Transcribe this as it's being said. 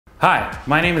Hi,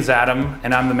 my name is Adam,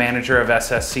 and I'm the manager of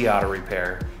SSC Auto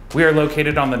Repair. We are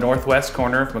located on the northwest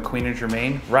corner of McQueen and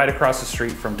Germain, right across the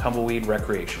street from Tumbleweed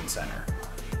Recreation Center.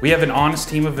 We have an honest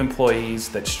team of employees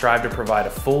that strive to provide a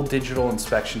full digital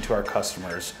inspection to our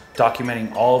customers,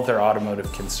 documenting all of their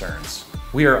automotive concerns.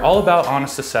 We are all about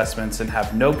honest assessments and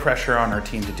have no pressure on our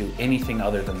team to do anything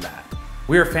other than that.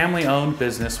 We are a family-owned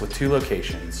business with 2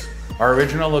 locations. Our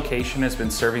original location has been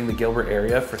serving the Gilbert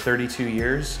area for 32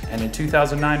 years, and in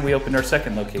 2009 we opened our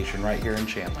second location right here in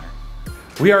Chandler.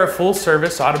 We are a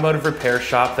full-service automotive repair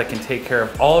shop that can take care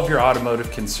of all of your automotive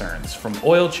concerns, from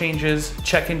oil changes,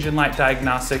 check engine light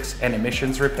diagnostics, and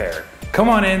emissions repair. Come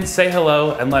on in, say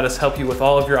hello, and let us help you with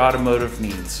all of your automotive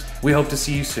needs. We hope to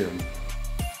see you soon.